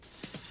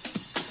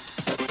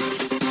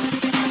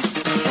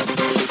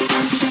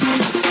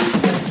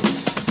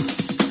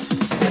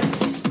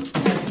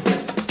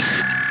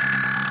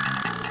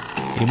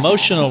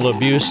Emotional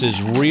abuse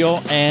is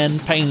real and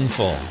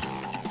painful.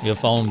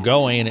 If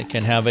ongoing, it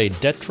can have a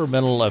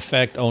detrimental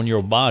effect on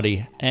your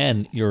body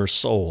and your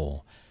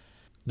soul.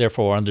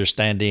 Therefore,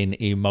 understanding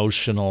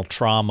emotional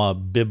trauma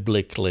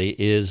biblically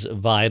is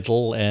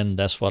vital, and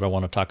that's what I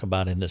want to talk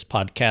about in this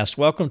podcast.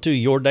 Welcome to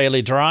Your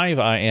Daily Drive.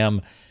 I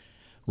am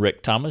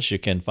Rick Thomas. You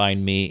can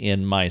find me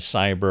in my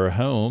cyber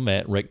home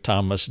at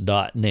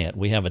rickthomas.net.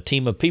 We have a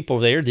team of people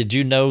there. Did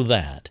you know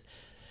that?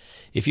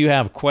 If you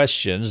have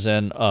questions,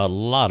 and a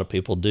lot of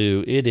people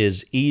do, it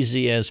is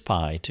easy as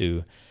pie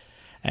to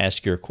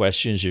ask your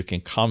questions. You can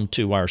come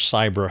to our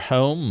cyber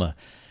home,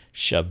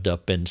 shoved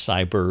up in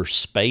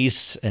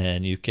cyberspace,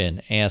 and you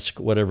can ask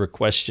whatever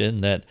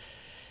question that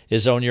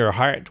is on your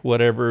heart,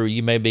 whatever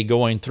you may be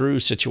going through,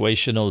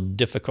 situational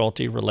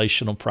difficulty,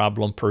 relational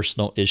problem,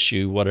 personal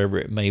issue, whatever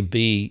it may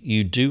be.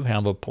 You do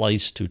have a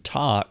place to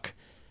talk,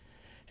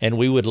 and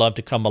we would love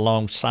to come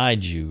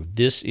alongside you.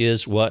 This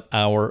is what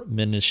our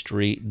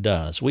ministry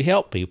does. We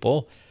help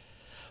people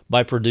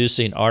by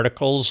producing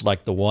articles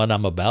like the one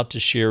I'm about to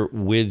share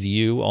with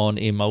you on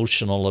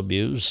emotional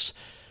abuse.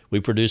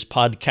 We produce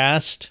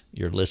podcasts.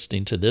 You're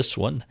listening to this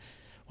one.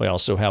 We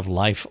also have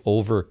Life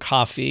Over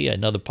Coffee,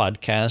 another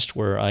podcast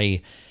where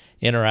I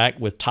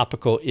interact with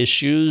topical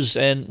issues,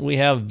 and we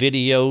have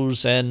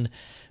videos and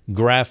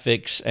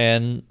graphics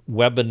and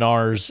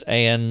webinars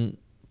and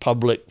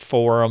public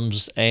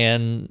forums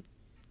and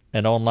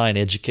an online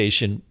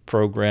education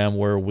program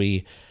where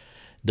we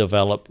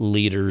develop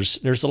leaders.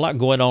 There's a lot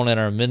going on in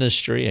our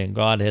ministry, and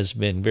God has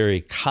been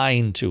very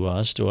kind to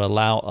us to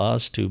allow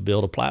us to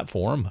build a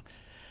platform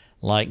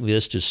like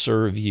this to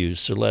serve you.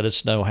 So let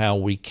us know how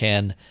we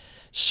can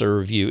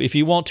serve you. If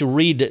you want to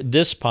read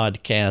this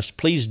podcast,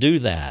 please do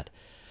that.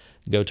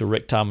 Go to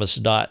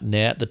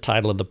rickthomas.net, the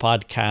title of the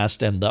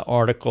podcast and the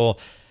article.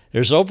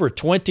 There's over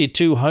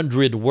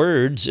 2,200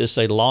 words. It's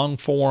a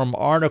long-form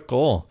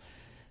article.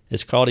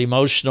 It's called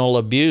Emotional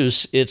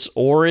Abuse, Its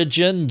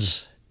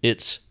Origins,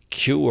 Its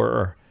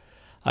Cure.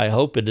 I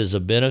hope it is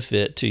a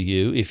benefit to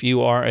you. If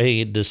you are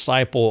a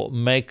disciple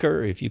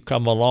maker, if you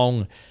come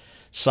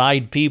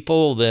alongside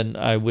people, then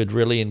I would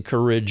really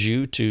encourage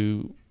you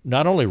to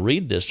not only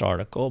read this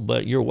article,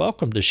 but you're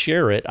welcome to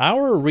share it.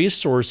 Our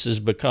resources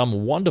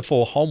become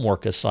wonderful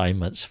homework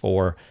assignments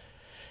for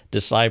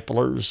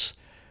disciplers,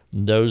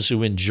 those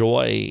who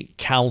enjoy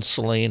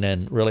counseling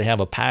and really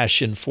have a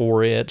passion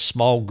for it,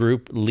 small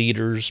group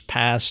leaders,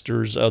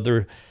 pastors,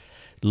 other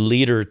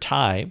leader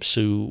types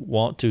who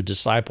want to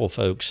disciple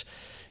folks.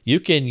 You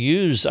can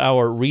use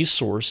our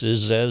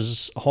resources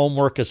as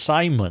homework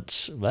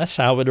assignments. That's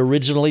how it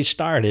originally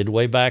started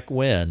way back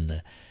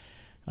when.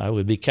 I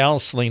would be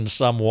counseling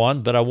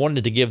someone, but I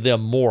wanted to give them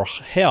more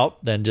help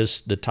than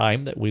just the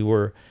time that we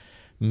were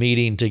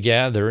meeting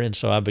together. And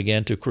so I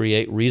began to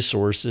create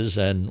resources,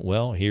 and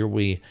well, here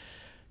we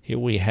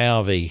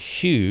have a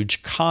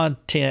huge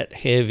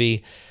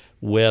content-heavy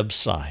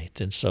website.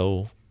 And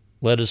so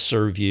let us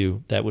serve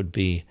you. That would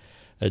be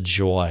a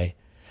joy.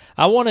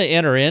 I want to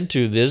enter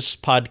into this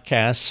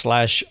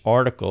podcast /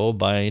 article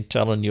by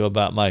telling you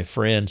about my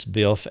friends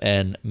Biff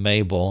and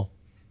Mabel.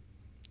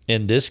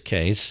 In this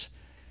case,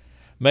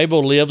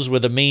 Mabel lives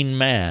with a mean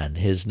man.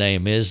 His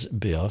name is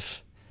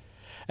Biff.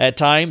 At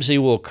times, he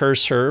will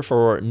curse her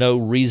for no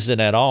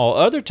reason at all.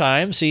 Other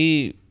times,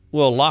 he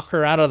will lock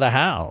her out of the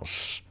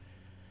house.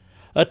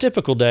 A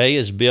typical day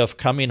is Biff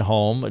coming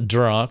home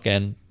drunk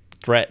and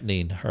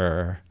threatening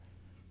her.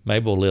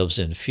 Mabel lives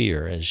in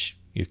fear, as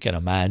you can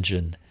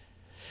imagine.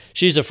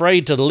 She's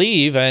afraid to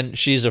leave, and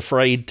she's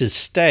afraid to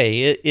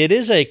stay. It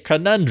is a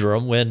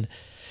conundrum when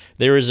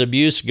there is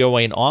abuse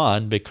going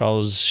on,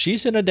 because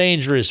she's in a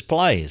dangerous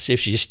place. If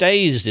she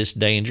stays, it's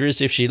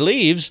dangerous. If she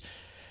leaves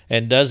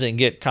and doesn't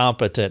get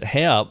competent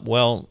help,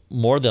 well,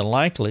 more than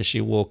likely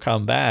she will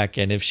come back.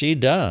 And if she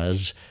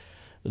does,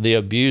 the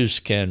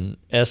abuse can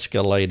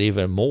escalate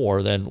even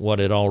more than what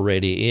it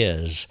already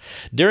is.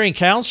 During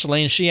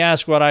counseling, she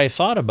asked what I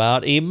thought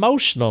about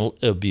emotional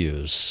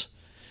abuse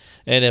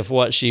and if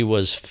what she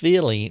was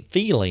feeling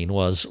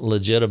was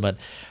legitimate.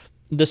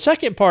 The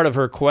second part of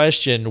her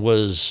question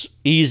was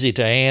easy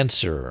to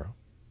answer.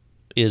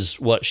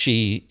 Is what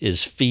she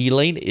is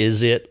feeling,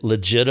 is it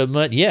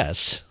legitimate?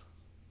 Yes.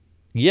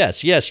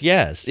 Yes.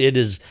 It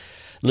is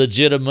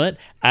legitimate.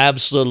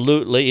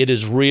 Absolutely. It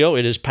is real.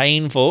 It is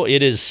painful.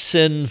 It is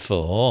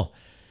sinful.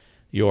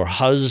 Your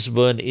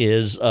husband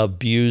is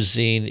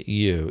abusing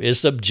you.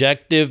 It's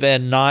objective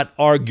and not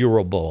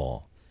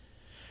arguable.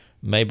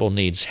 Mabel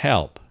needs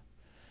help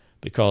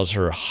because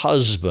her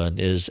husband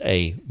is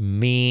a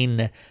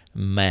mean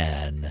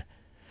man.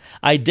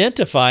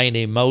 Identifying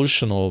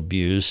emotional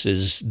abuse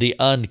is the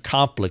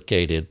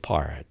uncomplicated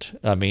part.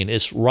 I mean,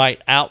 it's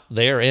right out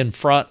there in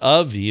front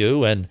of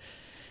you, and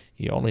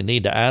you only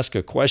need to ask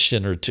a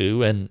question or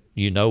two, and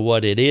you know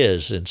what it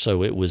is. And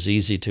so it was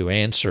easy to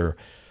answer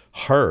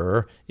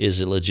her.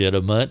 Is it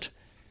legitimate?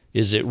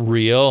 Is it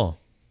real?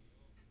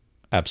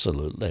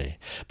 Absolutely.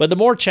 But the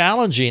more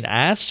challenging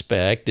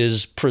aspect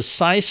is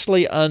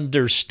precisely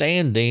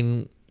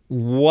understanding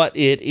what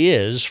it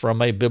is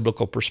from a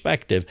biblical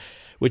perspective.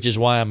 which is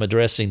why I'm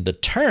addressing the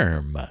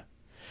term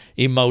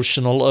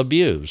emotional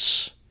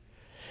abuse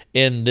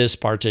in this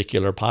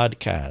particular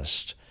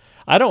podcast.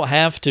 I don't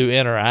have to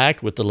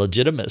interact with the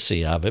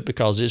legitimacy of it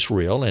because it's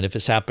real, and if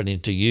it's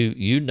happening to you,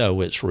 you know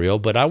it's real,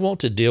 but I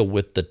want to deal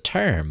with the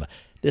term,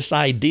 this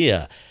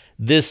idea,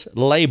 this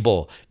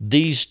label,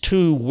 these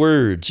two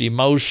words,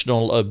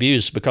 emotional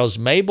abuse, because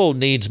Mabel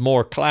needs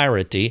more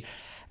clarity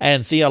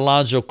and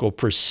theological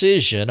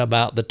precision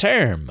about the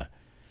term.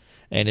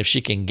 And if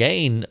she can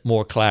gain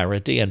more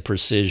clarity and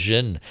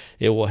precision,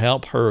 it will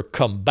help her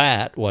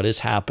combat what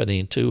is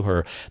happening to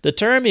her. The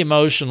term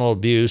emotional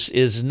abuse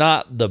is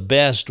not the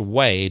best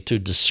way to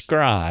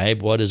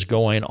describe what is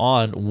going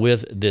on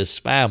with this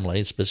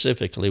family,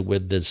 specifically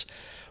with this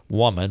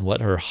woman,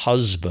 what her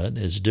husband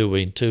is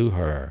doing to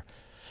her.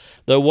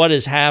 Though what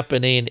is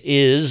happening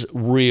is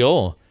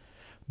real,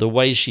 the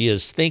way she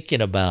is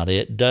thinking about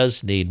it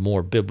does need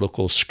more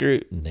biblical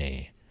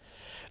scrutiny.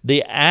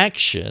 The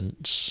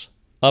actions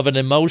of an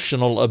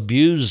emotional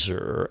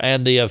abuser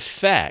and the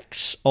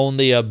effects on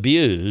the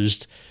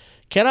abused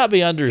cannot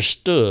be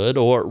understood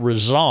or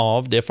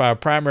resolved if our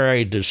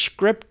primary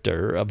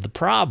descriptor of the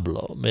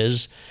problem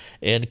is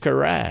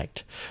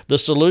incorrect. The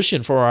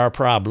solution for our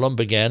problem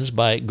begins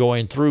by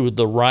going through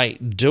the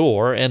right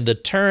door, and the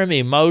term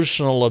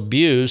emotional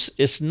abuse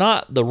is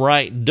not the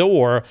right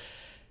door.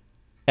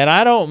 And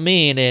I don't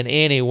mean in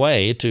any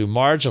way to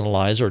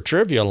marginalize or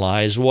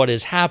trivialize what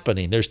is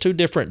happening. There's two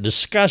different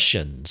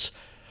discussions.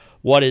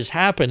 What is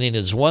happening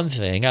is one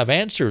thing. I've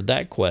answered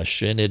that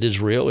question. It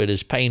is real. It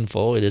is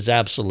painful. It is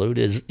absolute.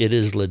 It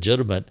is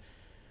legitimate.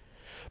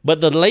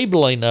 But the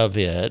labeling of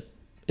it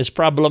is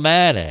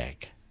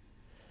problematic.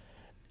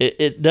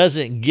 It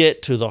doesn't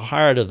get to the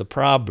heart of the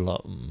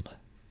problem.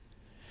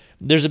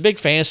 There's a big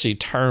fancy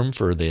term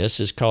for this.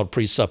 It's called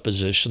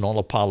presuppositional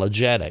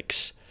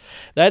apologetics.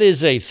 That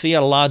is a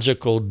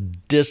theological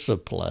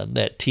discipline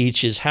that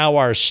teaches how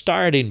our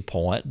starting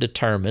point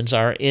determines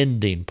our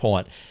ending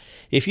point.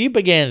 If you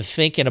begin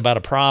thinking about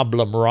a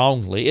problem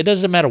wrongly, it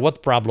doesn't matter what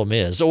the problem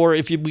is, or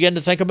if you begin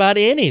to think about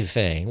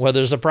anything, whether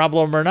there's a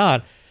problem or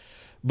not.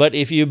 But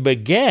if you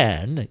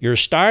begin your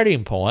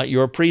starting point,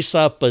 your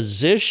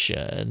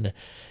presupposition,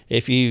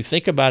 if you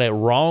think about it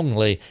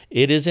wrongly,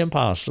 it is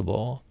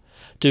impossible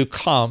to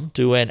come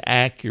to an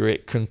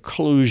accurate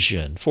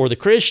conclusion. For the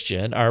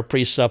Christian, our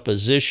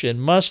presupposition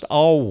must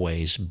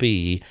always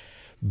be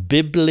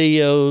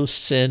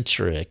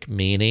bibliocentric,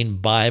 meaning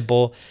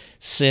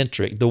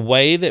Bible-centric. The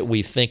way that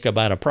we think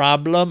about a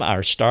problem,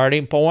 our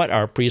starting point,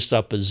 our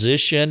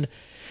presupposition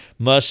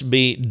must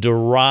be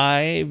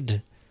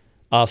derived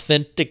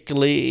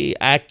authentically,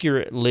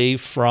 accurately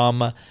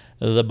from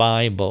the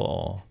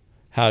Bible.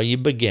 How you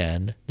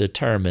begin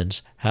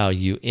determines how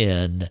you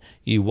end.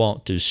 You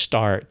want to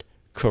start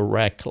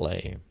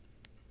correctly.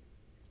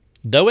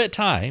 Though at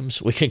times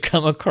we can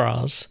come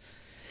across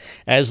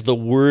as the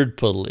word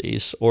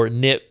police or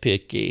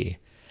nitpicky,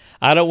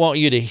 I don't want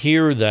you to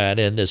hear that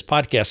in this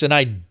podcast, and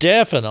I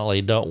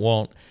definitely don't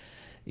want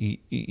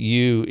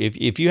you,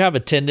 if you have a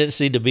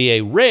tendency to be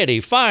a ready,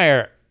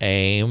 fire,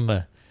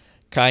 aim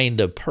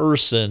kind of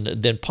person,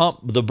 then pump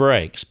the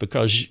brakes,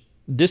 because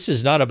this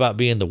is not about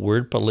being the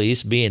word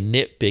police, being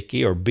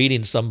nitpicky, or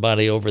beating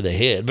somebody over the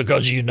head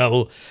because you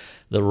know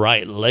the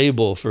right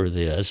label for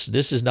this.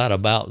 This is not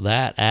about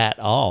that at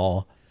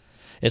all.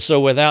 And so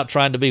without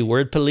trying to be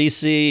word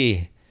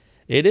policey,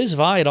 it is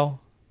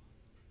vital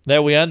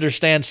that we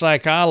understand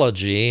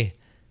psychology,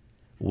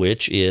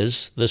 which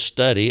is the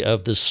study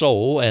of the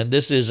soul. And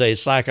this is a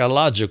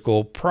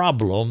psychological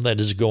problem that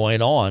is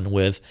going on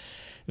with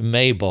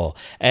Mabel.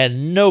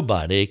 And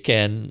nobody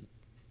can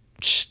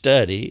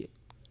study,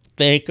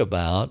 think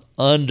about,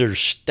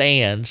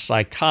 understand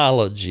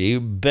psychology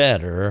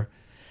better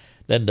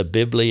than the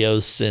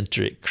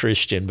bibliocentric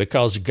Christian,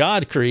 because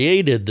God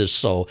created the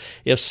soul.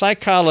 If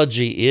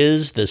psychology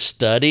is the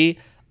study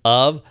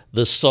of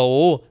the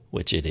soul,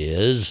 which it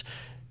is,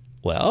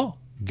 well,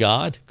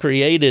 God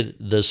created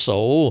the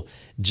soul.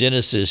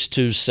 Genesis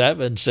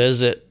 2:7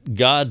 says that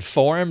God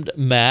formed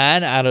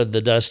man out of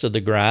the dust of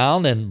the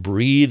ground and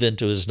breathed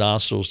into his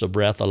nostrils the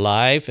breath of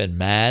life, and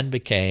man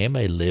became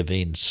a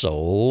living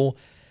soul.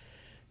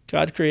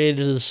 God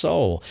created the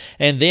soul.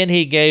 And then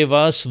he gave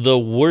us the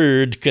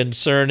word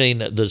concerning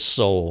the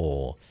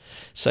soul.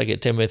 2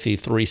 Timothy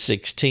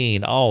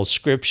 3:16, all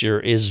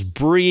Scripture is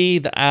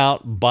breathed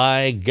out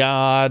by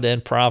God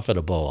and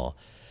profitable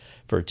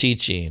for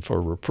teaching, for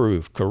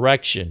reproof,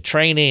 correction,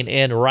 training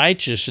in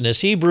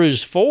righteousness.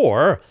 Hebrews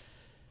 4,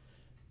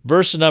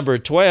 verse number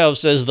 12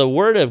 says, the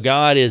word of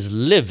God is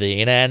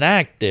living and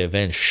active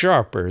and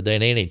sharper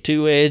than any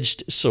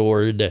two-edged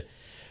sword,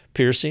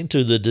 piercing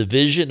to the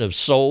division of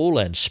soul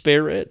and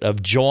spirit,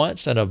 of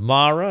joints and of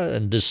marrow,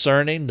 and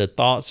discerning the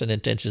thoughts and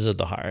intentions of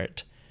the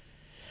heart.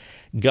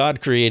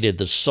 God created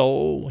the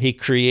soul. He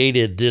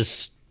created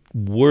this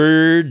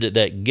word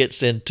that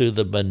gets into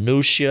the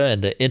minutiae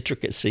and the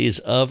intricacies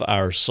of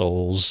our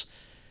souls.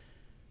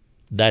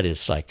 That is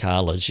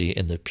psychology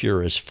in the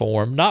purest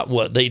form, not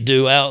what they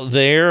do out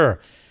there,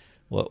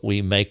 what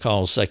we may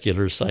call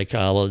secular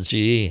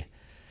psychology.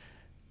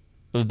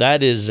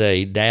 That is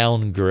a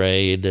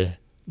downgrade.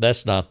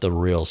 That's not the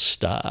real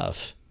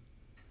stuff.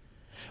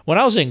 When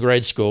I was in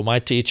grade school, my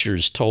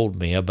teachers told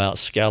me about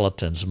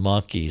skeletons,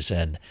 monkeys,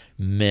 and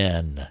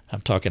men.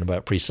 I'm talking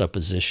about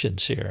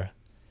presuppositions here.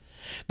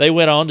 They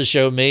went on to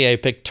show me a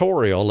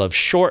pictorial of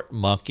short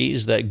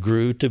monkeys that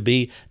grew to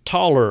be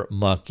taller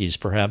monkeys.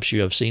 Perhaps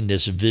you have seen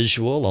this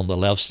visual. On the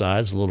left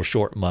side is a little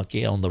short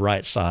monkey. On the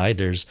right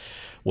side, as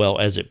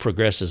it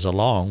progresses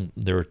along,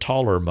 there are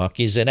taller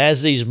monkeys. And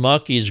as these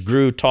monkeys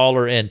grew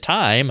taller in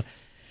time,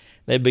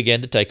 they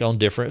began to take on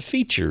different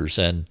features,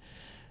 and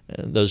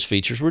those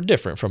features were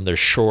different from their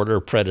shorter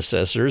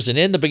predecessors. And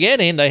in the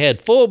beginning, they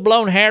had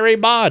full-blown hairy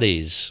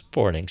bodies,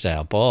 for an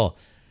example.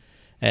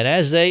 And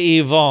as they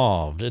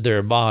evolved,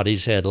 their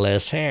bodies had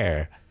less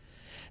hair.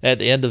 At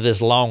the end of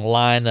this long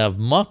line of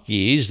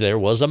monkeys, there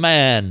was a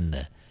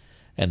man.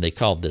 And they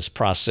called this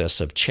process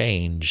of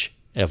change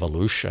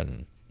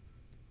evolution.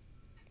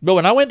 But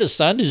when I went to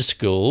Sunday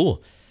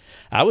school,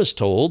 I was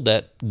told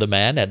that the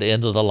man at the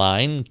end of the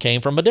line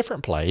came from a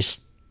different place.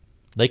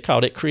 They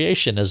called it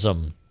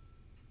creationism.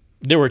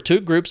 There were two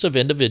groups of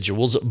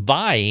individuals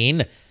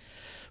vying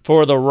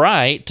for the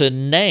right to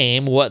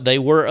name what they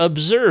were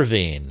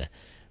observing.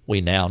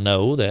 We now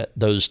know that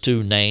those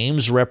two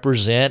names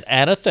represent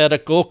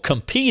antithetical,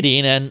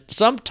 competing, and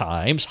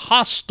sometimes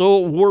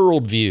hostile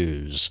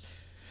worldviews.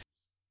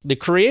 The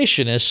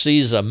creationist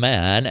sees a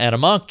man and a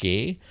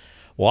monkey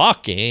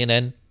walking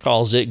and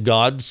calls it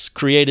God's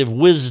creative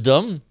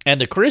wisdom,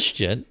 and the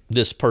Christian,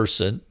 this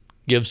person,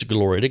 gives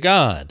glory to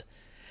God.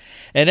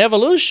 An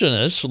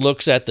evolutionist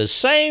looks at the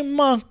same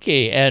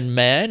monkey and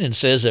man and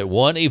says that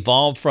one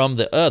evolved from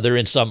the other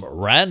in some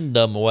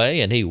random way,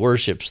 and he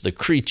worships the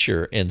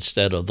creature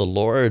instead of the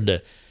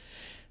Lord.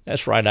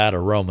 That's right out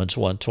of Romans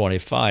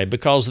 1:25,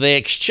 because they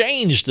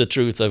exchanged the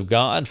truth of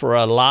God for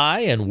a lie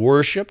and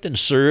worshiped and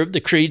served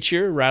the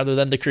creature rather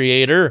than the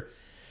Creator,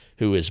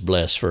 who is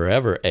blessed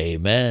forever.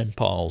 Amen,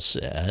 Paul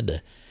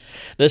said.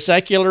 The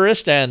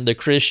secularist and the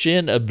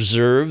Christian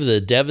observe the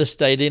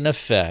devastating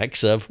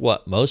effects of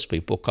what most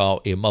people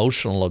call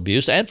emotional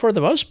abuse, and for the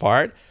most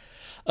part,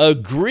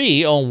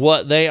 agree on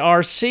what they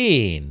are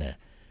seeing.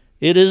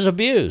 It is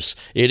abuse.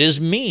 It is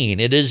mean.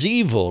 It is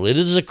evil. It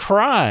is a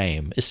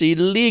crime. It's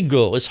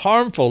illegal. It's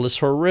harmful. It's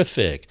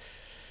horrific.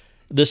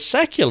 The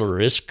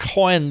secularists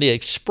coined the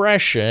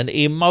expression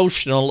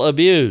emotional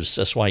abuse.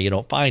 That's why you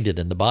don't find it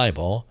in the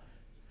Bible,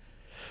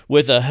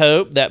 with a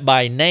hope that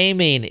by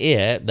naming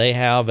it, they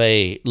have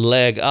a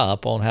leg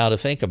up on how to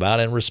think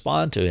about and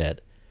respond to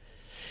it.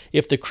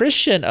 If the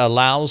Christian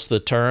allows the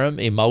term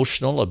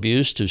emotional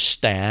abuse to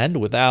stand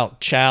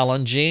without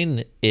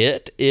challenging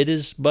it, it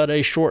is but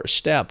a short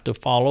step to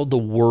follow the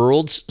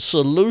world's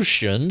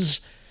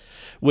solutions,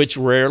 which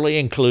rarely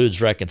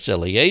includes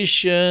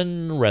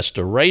reconciliation,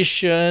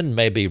 restoration,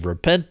 maybe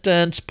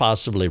repentance,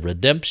 possibly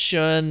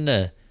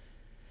redemption.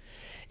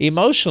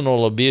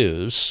 Emotional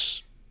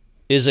abuse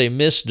is a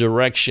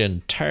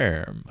misdirection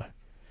term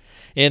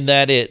in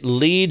that it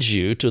leads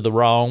you to the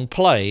wrong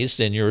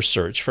place in your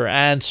search for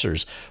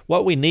answers.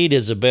 What we need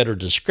is a better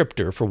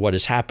descriptor for what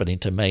is happening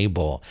to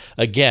Mabel.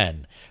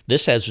 Again,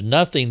 this has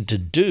nothing to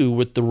do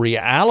with the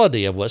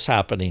reality of what's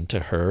happening to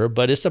her,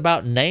 but it's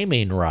about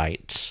naming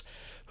rights.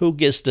 Who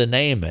gets to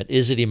name it?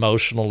 Is it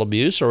emotional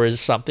abuse or is it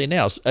something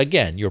else?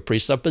 Again, your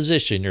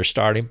presupposition, your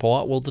starting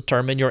point will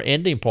determine your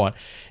ending point.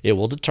 It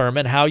will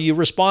determine how you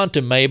respond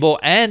to Mabel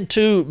and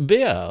to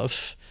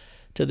Biff,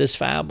 to this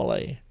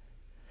family.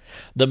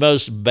 The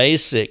most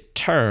basic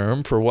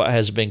term for what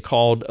has been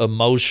called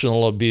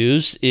emotional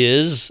abuse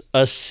is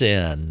a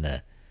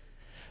sin.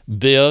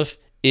 Biff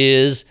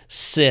is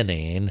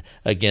sinning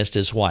against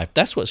his wife.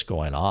 That's what's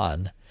going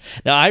on.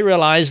 Now, I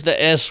realize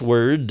the S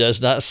word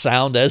does not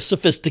sound as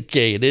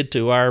sophisticated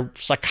to our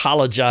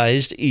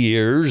psychologized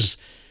ears,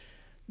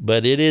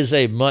 but it is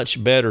a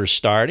much better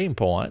starting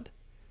point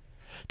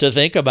to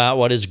think about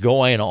what is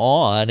going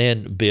on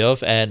in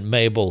Biff and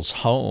Mabel's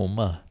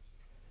home.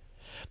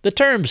 The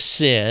term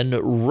sin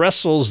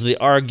wrestles the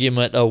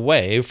argument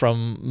away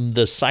from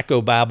the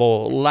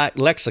psychobabble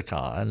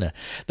lexicon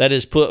that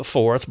is put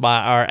forth by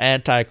our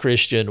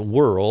anti-Christian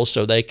world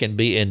so they can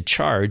be in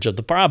charge of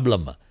the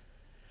problem.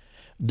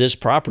 This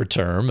proper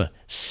term,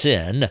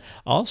 sin,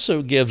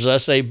 also gives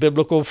us a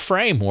biblical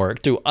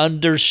framework to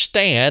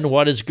understand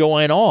what is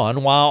going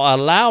on while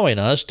allowing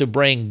us to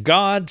bring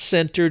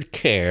God-centered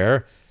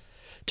care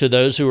to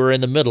those who are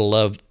in the middle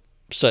of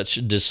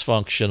such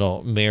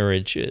dysfunctional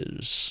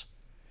marriages.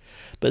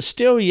 But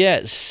still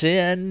yet,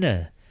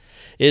 sin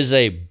is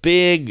a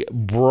big,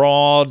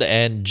 broad,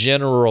 and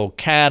general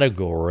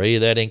category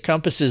that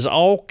encompasses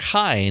all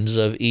kinds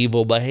of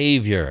evil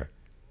behavior,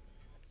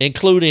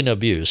 including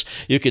abuse.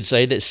 You could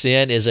say that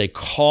sin is a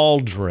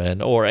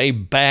cauldron or a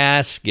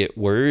basket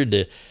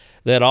word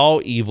that all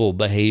evil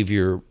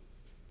behavior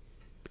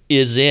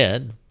is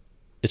in.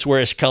 It's where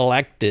it's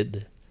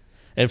collected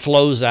and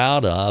flows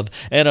out of.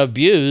 And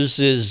abuse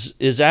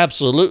is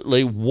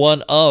absolutely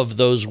one of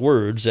those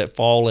words that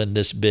fall in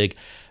this big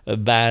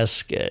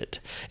basket.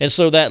 And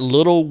so that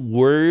little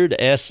word,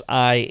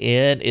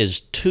 S-I-N, is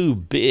too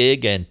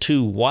big and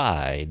too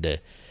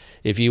wide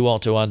if you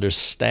want to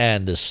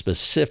understand the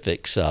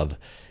specifics of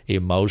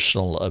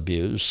emotional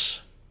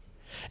abuse.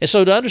 And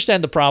so to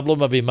understand the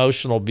problem of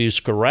emotional abuse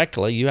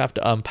correctly, you have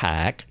to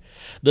unpack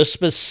the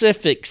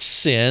specific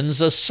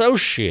sins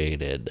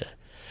associated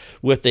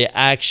with the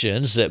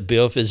actions that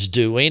Biff is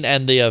doing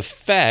and the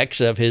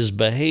effects of his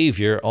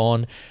behavior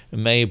on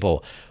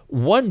Mabel.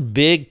 One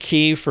big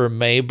key for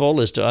Mabel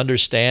is to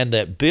understand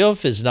that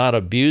Biff is not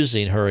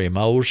abusing her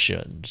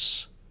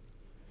emotions.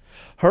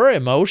 Her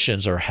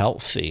emotions are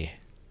healthy.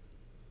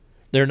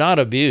 They're not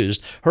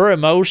abused. Her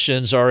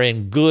emotions are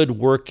in good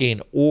working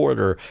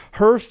order.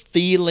 Her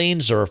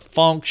feelings are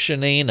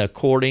functioning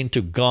according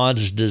to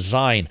God's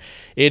design.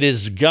 It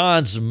is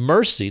God's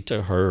mercy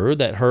to her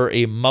that her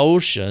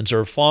emotions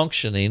are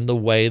functioning the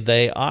way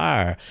they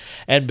are.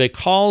 And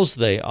because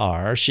they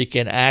are, she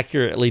can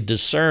accurately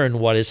discern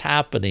what is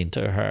happening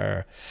to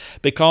her.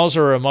 Because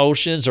her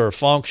emotions are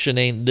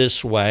functioning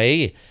this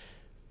way,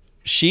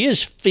 she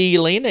is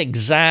feeling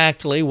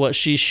exactly what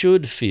she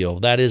should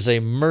feel. That is a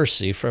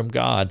mercy from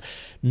God.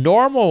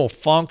 Normal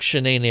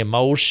functioning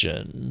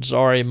emotions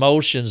are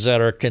emotions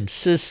that are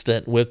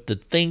consistent with the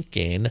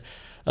thinking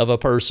of a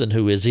person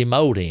who is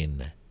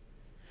emoting.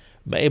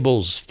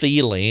 Mabel's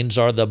feelings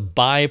are the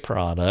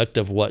byproduct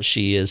of what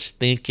she is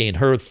thinking.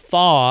 Her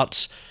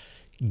thoughts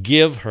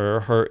give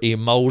her her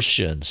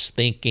emotions.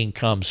 Thinking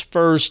comes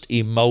first.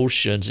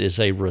 Emotions is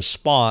a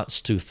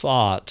response to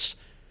thoughts.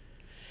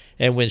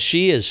 And when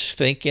she is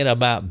thinking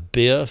about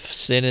Biff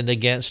sinning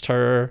against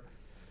her,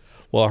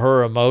 well,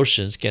 her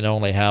emotions can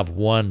only have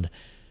one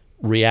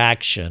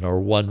reaction or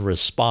one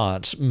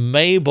response.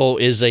 Mabel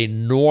is a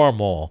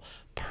normal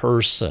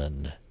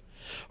person.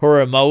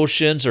 Her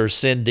emotions are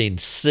sending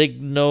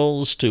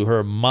signals to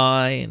her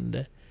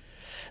mind,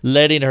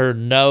 letting her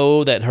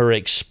know that her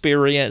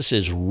experience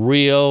is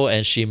real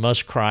and she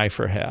must cry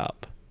for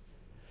help.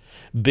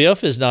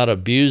 Biff is not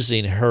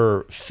abusing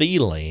her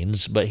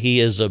feelings, but he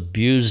is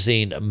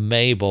abusing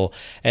Mabel.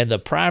 And the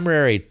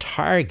primary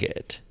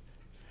target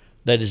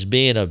that is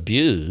being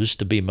abused,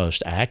 to be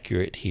most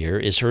accurate here,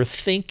 is her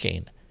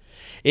thinking.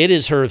 It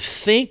is her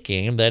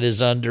thinking that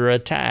is under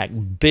attack.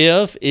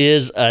 Biff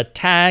is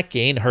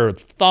attacking her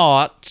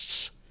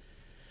thoughts,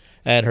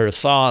 and her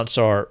thoughts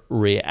are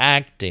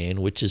reacting,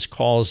 which is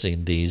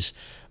causing these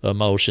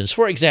emotions.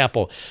 For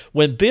example,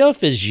 when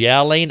Biff is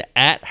yelling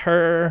at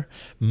her,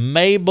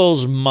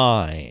 Mabel's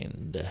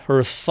mind,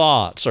 her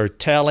thoughts are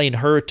telling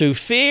her to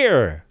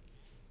fear.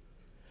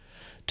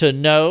 To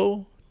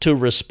know, to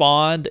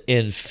respond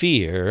in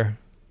fear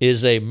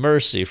is a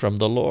mercy from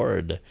the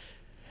Lord.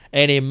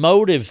 An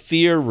emotive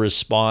fear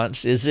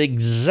response is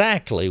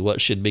exactly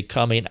what should be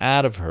coming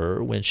out of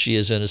her when she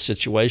is in a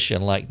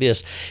situation like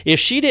this. If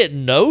she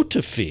didn't know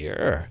to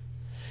fear,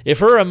 if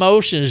her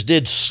emotions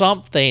did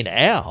something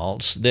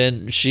else,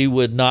 then she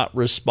would not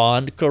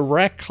respond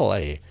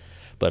correctly.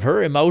 But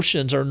her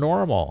emotions are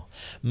normal.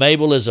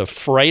 Mabel is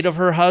afraid of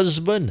her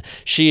husband.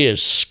 She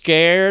is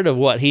scared of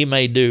what he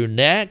may do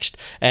next,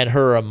 and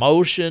her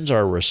emotions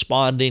are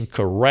responding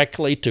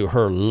correctly to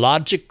her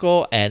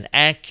logical and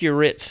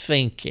accurate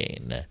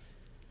thinking.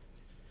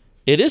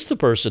 It is the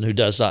person who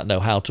does not know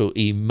how to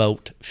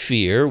emote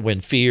fear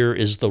when fear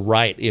is the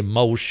right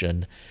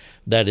emotion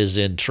that is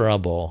in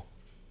trouble.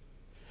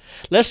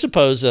 Let's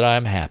suppose that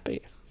I'm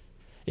happy.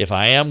 If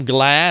I am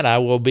glad, I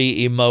will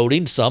be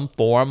emoting some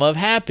form of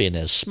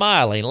happiness,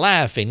 smiling,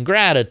 laughing,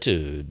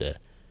 gratitude.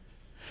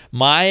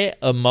 My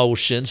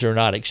emotions are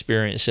not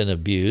experiencing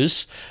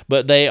abuse,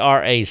 but they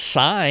are a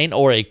sign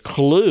or a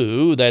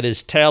clue that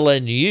is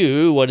telling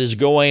you what is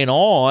going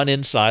on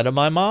inside of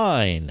my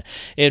mind.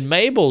 In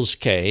Mabel's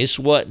case,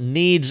 what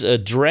needs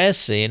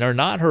addressing are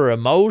not her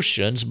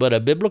emotions, but a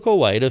biblical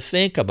way to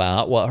think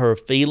about what her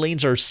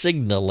feelings are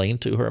signaling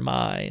to her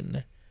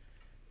mind.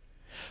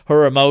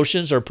 Her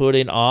emotions are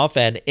putting off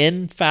an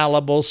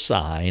infallible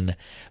sign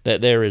that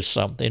there is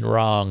something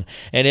wrong.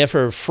 And if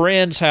her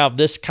friends have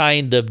this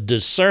kind of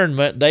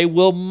discernment, they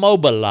will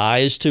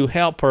mobilize to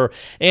help her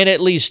in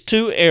at least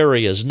two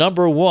areas.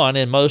 Number one,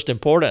 and most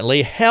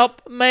importantly,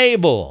 help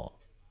Mabel.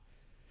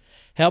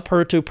 Help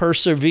her to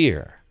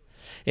persevere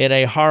in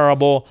a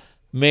horrible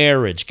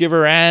marriage. Give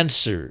her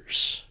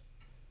answers.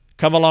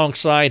 Come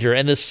alongside her.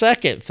 And the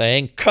second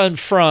thing,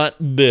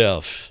 confront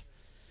Biff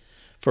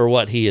for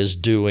what he is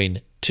doing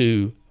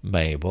to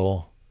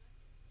Mabel.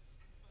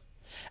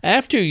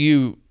 After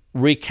you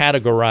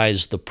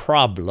recategorize the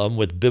problem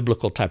with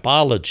biblical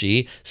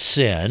typology,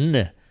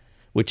 sin,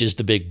 which is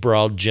the big,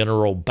 broad,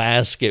 general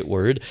basket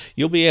word,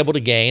 you'll be able to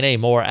gain a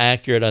more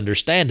accurate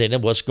understanding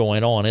of what's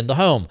going on in the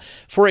home.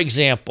 For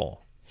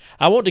example,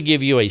 I want to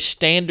give you a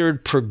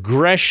standard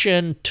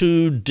progression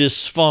to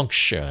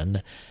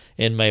dysfunction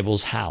in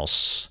Mabel's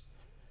house.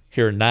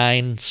 Here are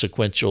 9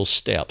 sequential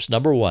steps.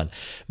 Number 1,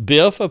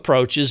 Biff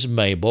approaches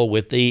Mabel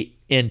with the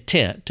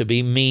intent to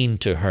be mean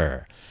to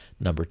her.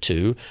 Number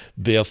 2,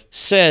 Biff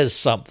says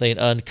something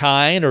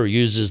unkind or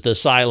uses the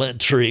silent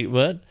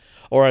treatment,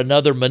 or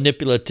another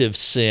manipulative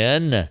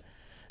sin.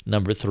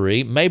 Number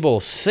 3, Mabel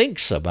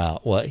thinks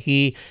about what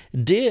he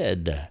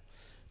did.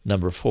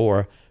 Number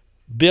 4,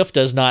 Biff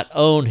does not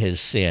own his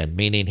sin,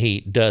 meaning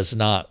he does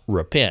not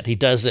repent. He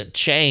doesn't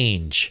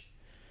change.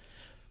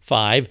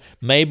 5,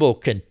 Mabel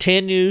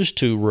continues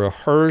to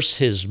rehearse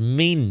his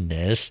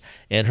meanness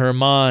in her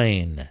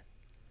mind.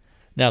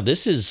 Now,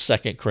 this is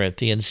 2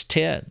 Corinthians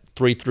 10,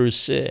 3 through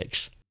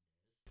 6.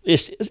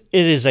 It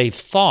is a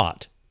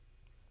thought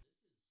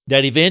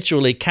that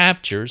eventually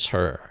captures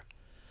her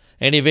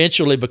and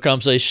eventually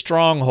becomes a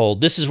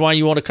stronghold. This is why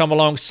you want to come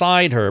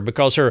alongside her,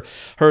 because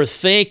her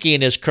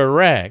thinking is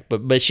correct,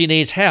 but she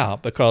needs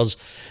help, because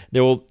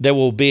there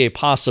will be a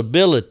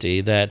possibility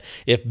that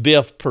if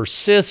Biff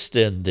persists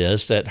in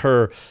this, that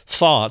her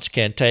thoughts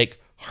can take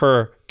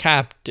her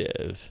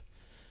captive.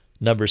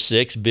 Number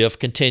 6, Biff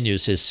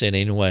continues his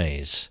sinning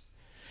ways.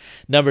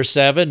 Number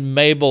 7,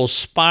 Mabel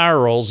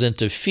spirals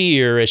into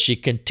fear as she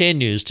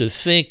continues to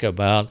think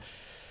about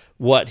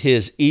what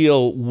his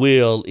ill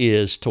will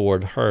is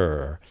toward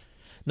her.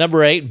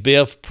 Number 8,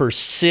 Biff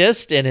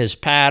persists in his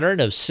pattern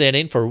of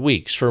sinning for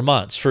weeks, for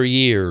months, for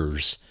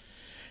years.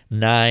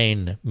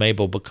 9,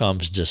 Mabel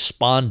becomes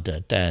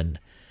despondent and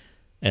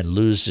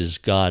loses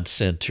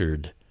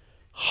God-centered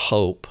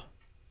hope.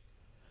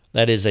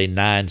 That is a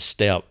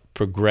 9-step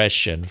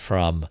progression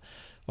to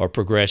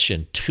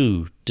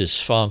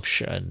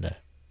dysfunction.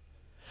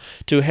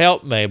 To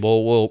help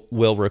Mabel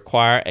will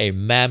require a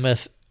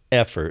mammoth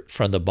effort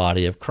from the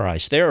body of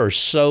Christ. There are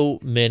so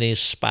many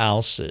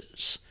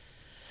spouses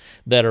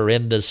that are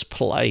in this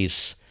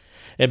place,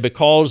 and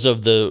because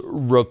of the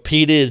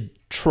repeated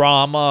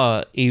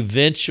trauma,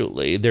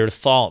 eventually their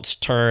thoughts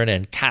turn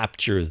and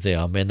capture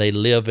them, and they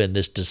live in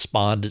this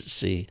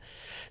despondency,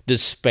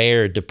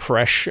 despair,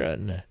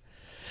 depression.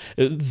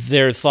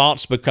 Their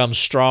thoughts become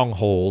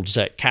strongholds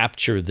that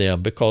capture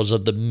them because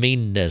of the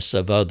meanness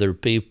of other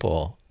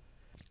people.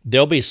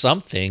 There'll be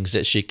some things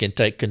that she can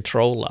take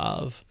control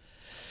of,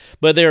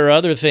 but there are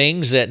other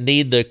things that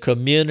need the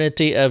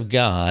community of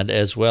God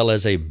as well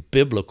as a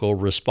biblical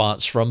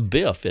response from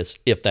Biff,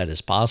 if that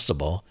is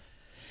possible.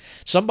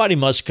 Somebody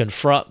must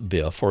confront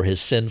Biff for his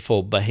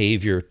sinful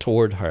behavior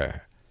toward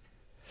her.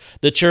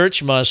 The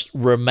church must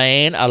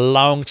remain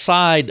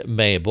alongside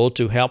Mabel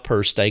to help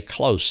her stay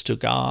close to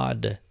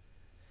God.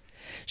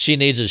 She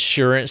needs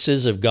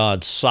assurances of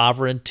God's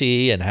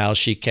sovereignty and how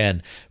she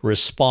can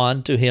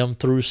respond to Him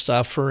through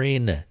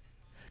suffering,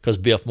 because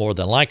Biff more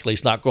than likely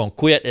is not going to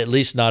quit, at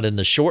least not in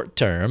the short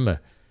term.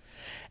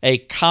 A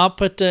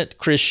competent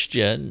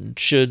Christian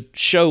should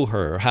show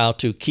her how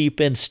to keep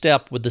in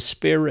step with the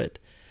Spirit.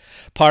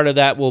 Part of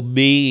that will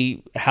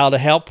be how to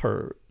help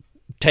her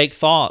take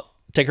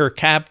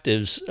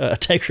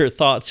her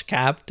thoughts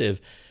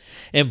captive,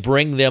 and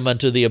bring them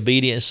unto the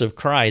obedience of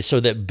Christ, so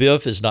that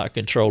Biff is not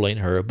controlling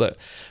her, but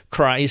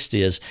Christ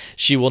is.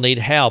 She will need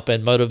help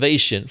and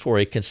motivation for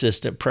a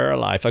consistent prayer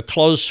life. A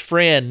close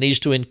friend needs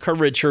to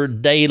encourage her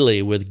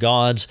daily with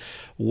God's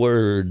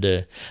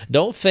Word.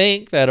 Don't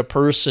think that a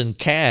person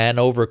can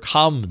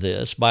overcome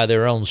this by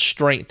their own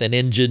strength and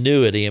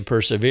ingenuity and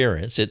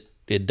perseverance.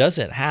 It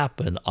doesn't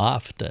happen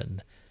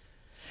often.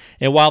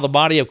 And while the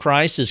body of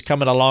Christ is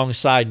coming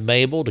alongside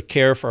Mabel to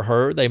care for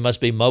her, they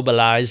must be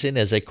mobilizing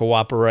as they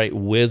cooperate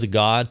with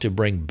God to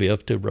bring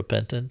Biff to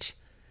repentance.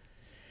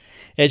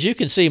 As you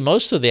can see,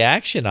 most of the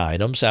action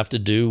items have to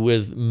do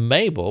with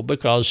Mabel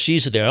because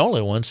she's the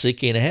only one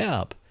seeking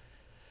help.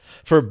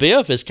 For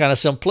Biff, it's kind of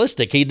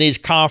simplistic. He needs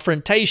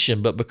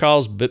confrontation, but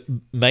because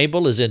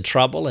Mabel is in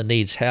trouble and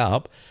needs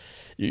help,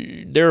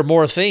 there are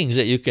more things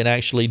that you can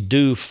actually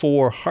do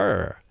for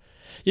her.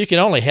 You can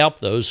only help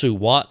those who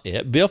want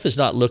it. Biff is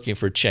not looking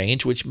for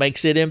change, which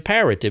makes it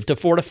imperative to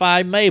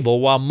fortify Mabel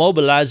while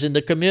mobilizing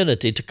the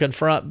community to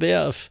confront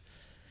Biff.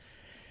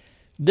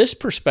 This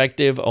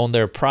perspective on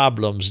their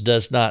problems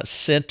does not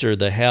center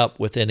the help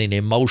within an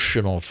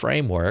emotional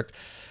framework,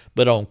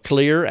 but on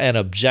clear and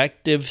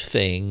objective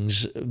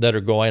things that are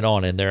going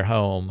on in their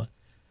home.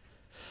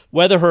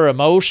 Whether her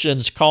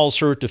emotions cause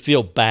her to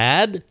feel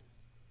bad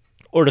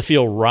or to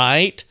feel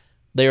right,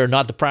 they are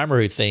not the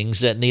primary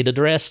things that need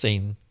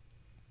addressing.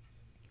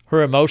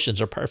 Her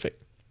emotions are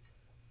perfect,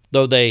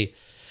 though they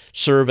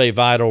serve a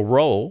vital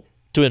role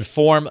to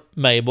inform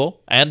Mabel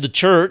and the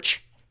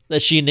church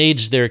that she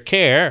needs their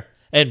care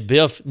and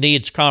Biff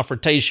needs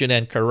confrontation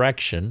and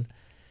correction.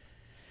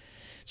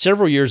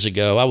 Several years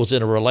ago, I was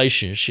in a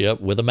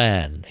relationship with a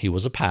man. He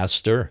was a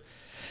pastor.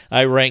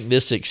 I rank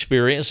this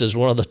experience as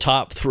one of the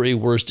top 3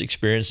 worst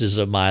experiences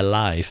of my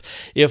life.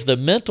 If the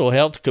mental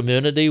health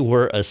community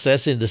were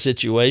assessing the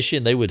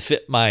situation, they would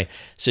fit my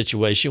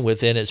situation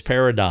within its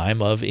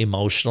paradigm of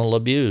emotional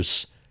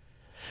abuse.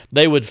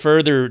 They would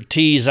further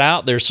tease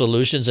out their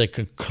solutions and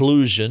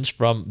conclusions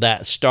from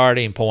that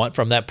starting point,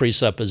 from that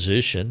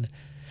presupposition.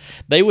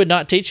 They would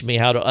not teach me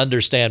how to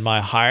understand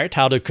my heart,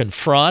 how to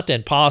confront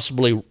and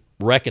possibly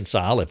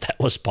reconcile, if that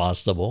was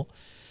possible,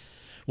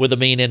 with a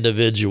mean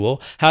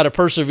individual, how to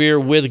persevere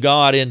with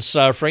God in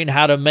suffering,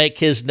 how to make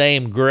His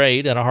name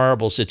great in a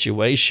horrible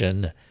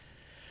situation.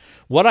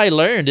 What I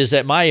learned is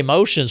that my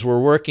emotions were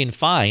working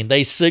fine.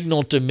 They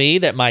signaled to me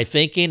that my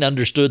thinking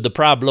understood the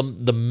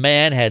problem. The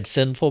man had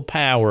sinful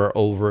power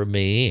over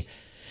me.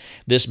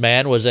 This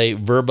man was a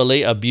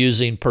verbally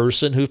abusing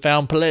person who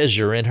found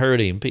pleasure in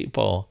hurting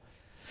people.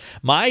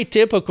 My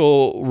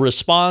typical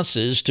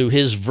responses to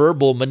his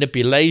verbal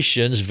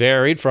manipulations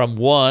varied from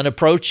one,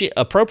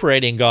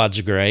 appropriating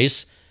God's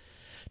grace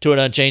to an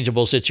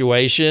unchangeable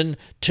situation,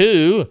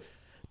 two,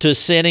 to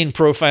sinning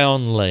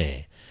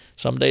profoundly.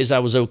 Some days I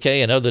was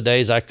okay, and other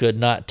days I could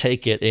not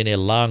take it any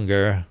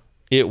longer.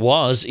 It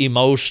was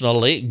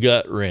emotionally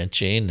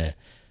gut-wrenching.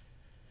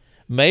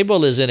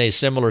 Mabel is in a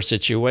similar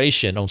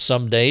situation. On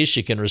some days,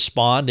 she can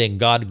respond in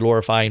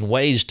God-glorifying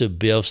ways to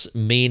Biff's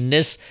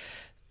meanness,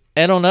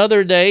 and on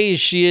other days,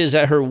 she is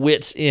at her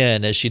wit's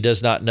end as she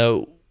does not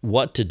know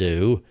what to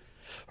do.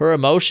 Her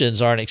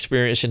emotions aren't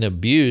experiencing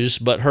abuse,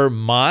 but her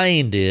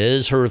mind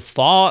is. Her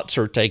thoughts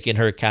are taking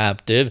her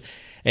captive,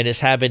 and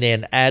it's having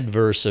an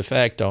adverse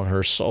effect on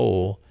her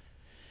soul.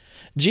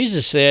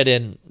 Jesus said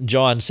in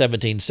John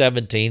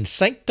 17:17,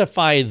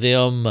 "Sanctify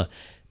them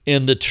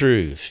in the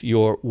truth.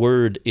 Your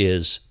word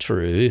is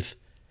truth."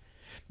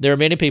 There are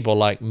many people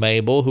like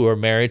Mabel who are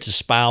married to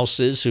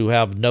spouses who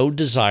have no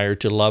desire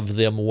to love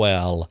them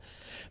well.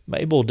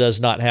 Mabel does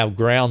not have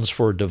grounds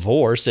for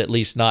divorce, at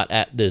least not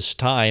at this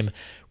time,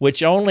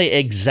 which only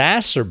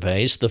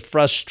exacerbates the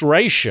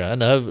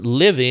frustration of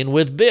living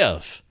with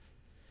Biff.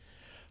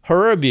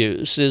 Her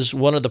abuse is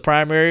one of the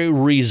primary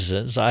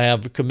reasons I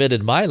have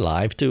committed my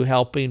life to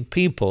helping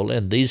people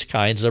in these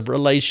kinds of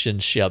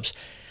relationships.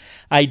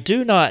 I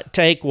do not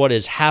take what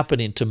is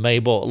happening to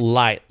Mabel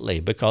lightly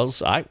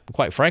because,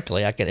 quite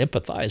frankly, I can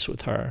empathize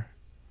with her.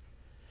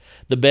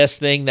 The best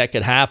thing that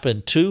could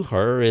happen to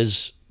her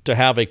is to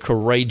have a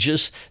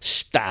courageous,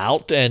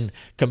 stout, and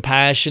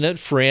compassionate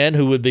friend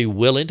who would be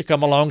willing to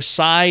come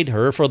alongside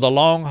her for the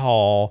long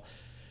haul.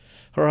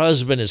 Her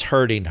husband is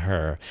hurting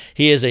her.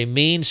 He is a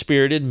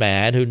mean-spirited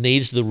man who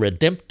needs the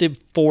redemptive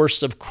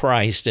force of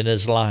Christ in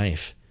his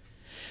life.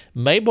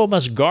 Mabel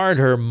must guard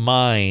her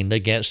mind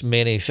against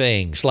many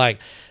things, like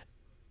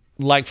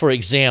for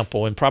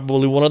example, and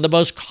probably one of the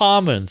most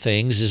common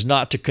things is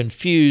not to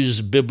confuse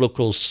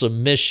biblical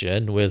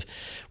submission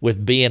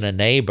with being a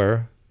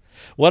neighbor.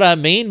 What I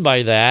mean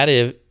by that,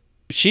 if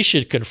she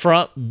should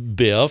confront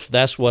Biff,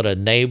 that's what a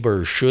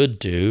neighbor should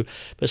do.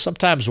 But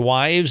sometimes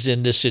wives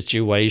in this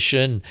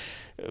situation,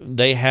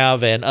 they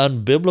have an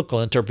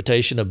unbiblical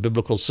interpretation of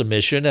biblical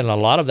submission, and a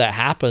lot of that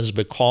happens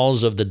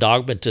because of the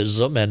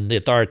dogmatism and the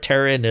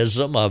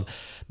authoritarianism of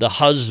the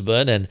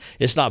husband, and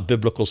it's not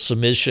biblical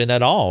submission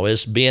at all.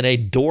 It's being a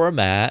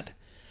doormat.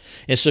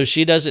 And so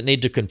she doesn't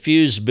need to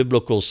confuse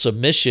biblical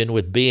submission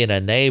with being a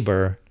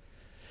neighbor.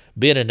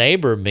 Being a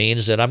neighbor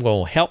means that I'm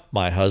going to help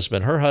my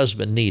husband. Her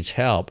husband needs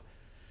help.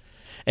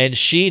 And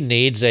she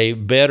needs a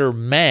better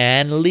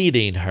man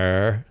leading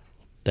her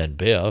than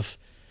Biff.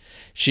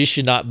 She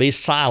should not be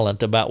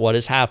silent about what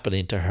is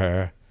happening to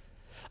her.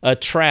 A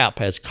trap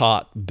has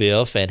caught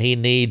Biff, and he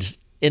needs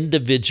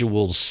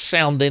individuals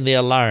sounding the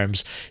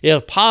alarms.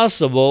 If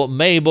possible,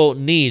 Mabel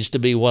needs to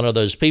be one of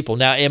those people.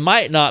 Now, it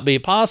might not be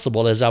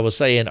possible, as I was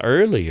saying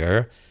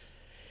earlier.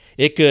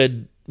 It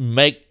could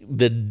make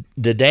the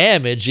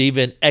damage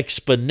even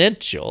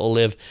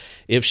exponential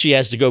if she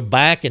has to go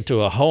back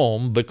into a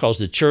home because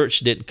the church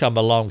didn't come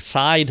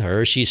alongside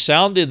her. She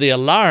sounded the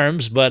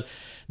alarms, but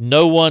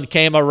no one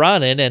came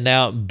a-running, and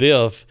now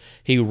Biff,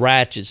 he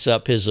ratchets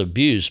up his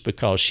abuse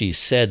because she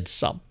said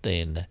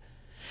something.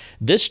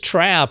 This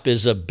trap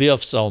is of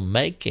Biff's own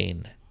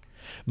making.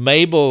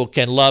 Mabel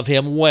can love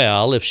him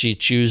well if she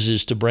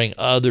chooses to bring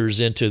others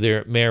into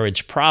their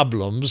marriage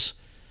problems.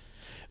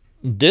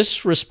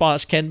 This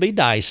response can be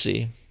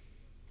dicey,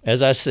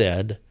 as I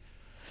said,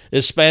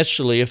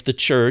 especially if the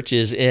church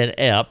is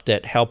inept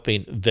at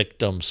helping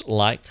victims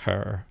like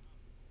her.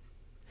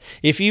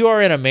 If you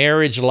are in a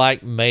marriage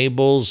like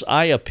Mabel's,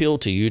 I appeal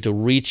to you to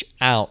reach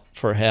out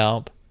for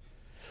help.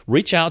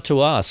 Reach out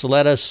to us.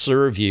 Let us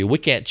serve you. We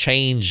can't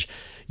change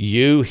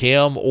you,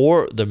 him,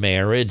 or the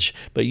marriage,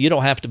 but you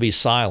don't have to be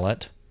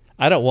silent.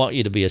 I don't want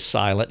you to be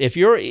silent. If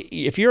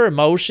your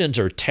emotions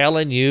are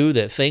telling you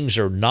that things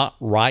are not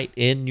right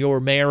in your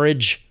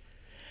marriage,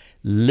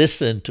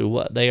 listen to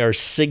what they are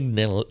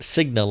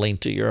signaling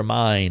to your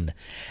mind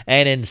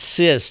and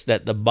insist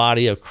that the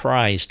body of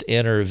Christ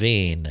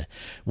intervene.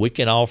 We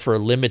can offer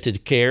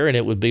limited care, and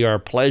it would be our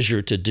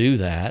pleasure to do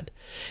that.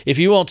 If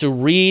you want to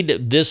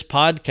read this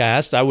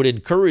podcast, I would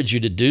encourage you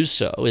to do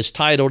so. It's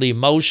titled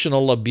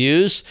Emotional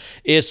Abuse,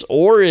 Its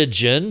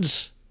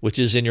Origins, which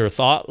is in your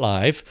thought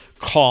life,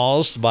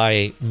 caused by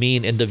a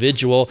mean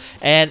individual,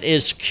 and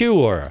its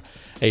cure.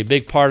 A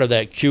big part of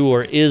that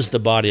cure is the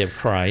body of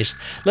Christ.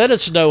 Let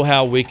us know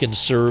how we can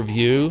serve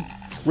you.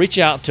 Reach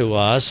out to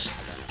us.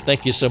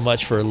 Thank you so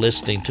much for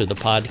listening to the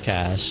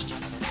podcast.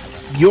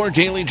 Your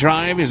Daily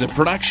Drive is a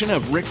production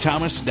of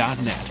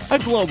rickthomas.net, a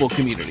global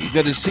community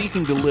that is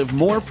seeking to live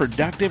more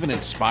productive and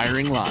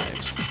inspiring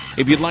lives.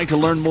 If you'd like to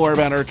learn more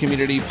about our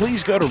community,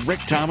 please go to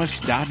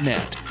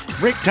rickthomas.net.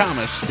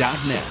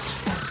 rickthomas.net.